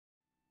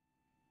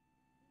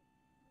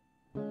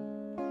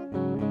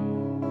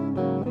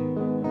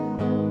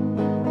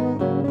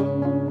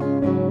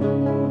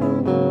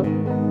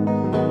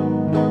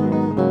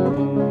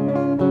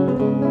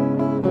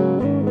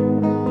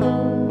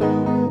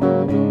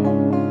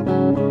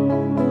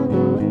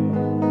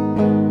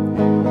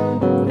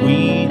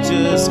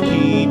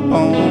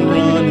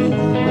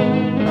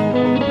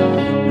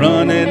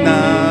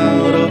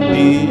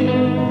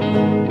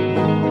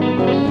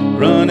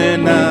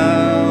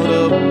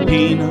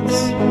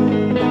us,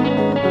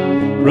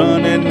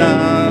 running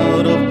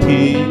out of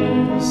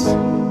tears.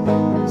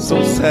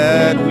 So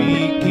sad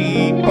we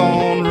keep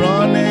on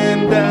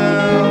running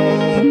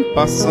down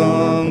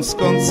possums,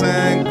 skunks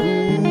and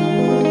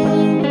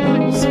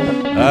ghouls.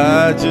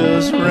 I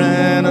just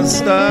ran a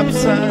stop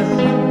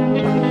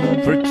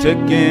sign for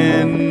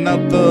checking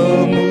out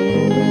the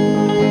moon.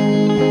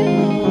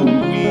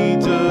 We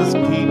just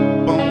keep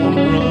on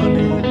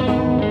running.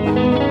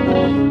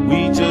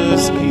 We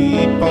just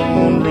keep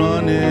on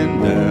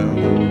running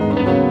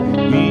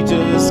down. We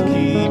just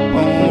keep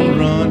on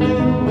running.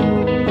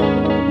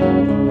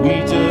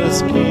 We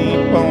just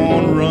keep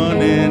on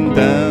running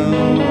down.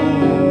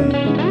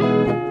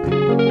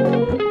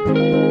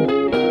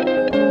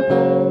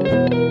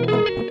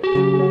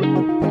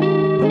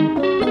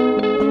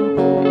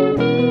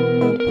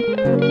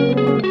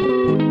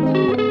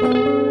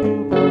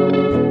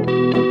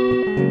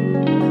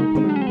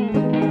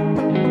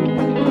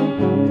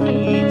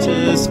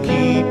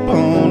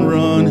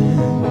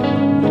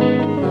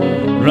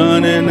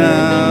 Running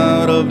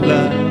out of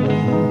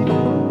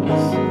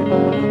lives,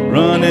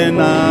 running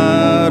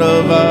out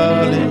of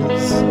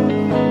olives,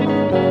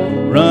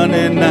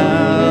 running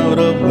out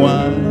of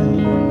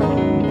wine.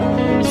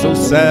 So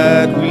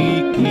sad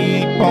we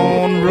keep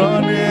on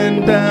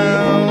running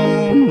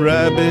down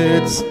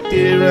rabbits,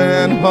 deer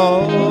and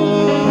hogs.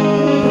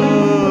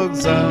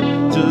 I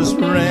just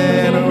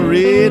ran a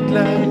red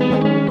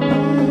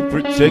light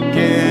for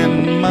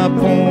checking my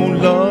phone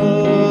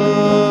log.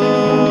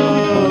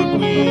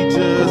 We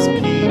just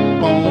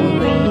keep on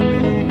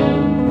running.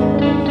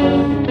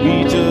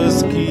 We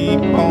just keep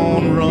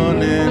on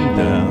running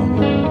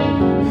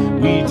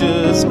down. We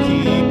just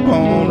keep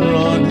on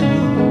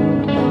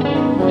running.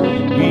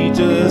 We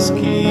just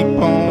keep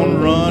on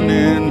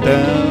running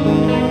down.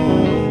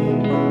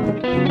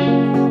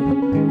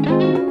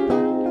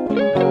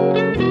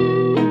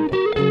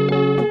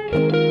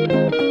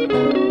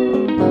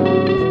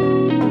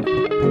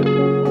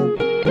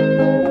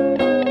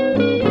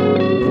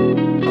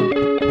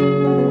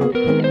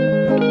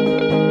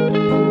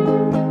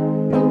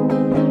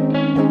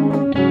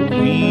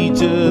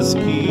 Just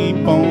keep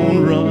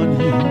on running,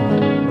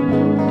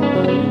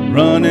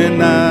 running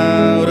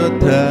out of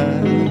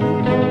time,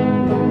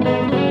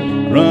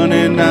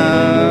 running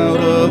out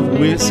of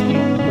whiskey,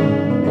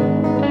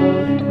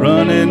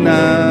 running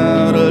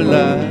out of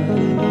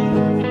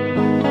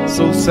life.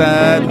 So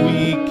sad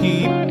we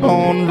keep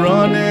on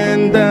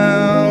running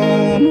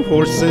down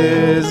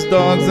horses,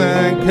 dogs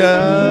and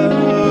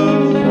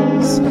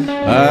cows.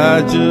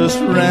 I just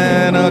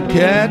ran a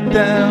cat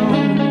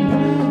down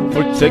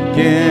for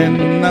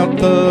checking out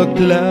the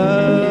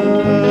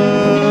clouds.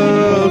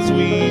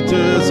 We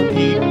just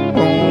keep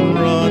on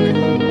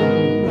running.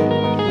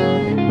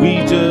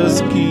 We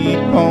just keep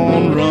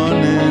on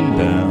running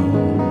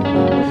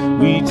down.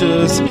 We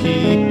just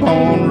keep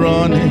on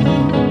running.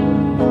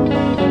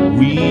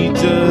 We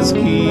just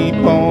keep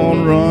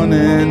on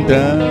running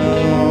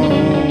down.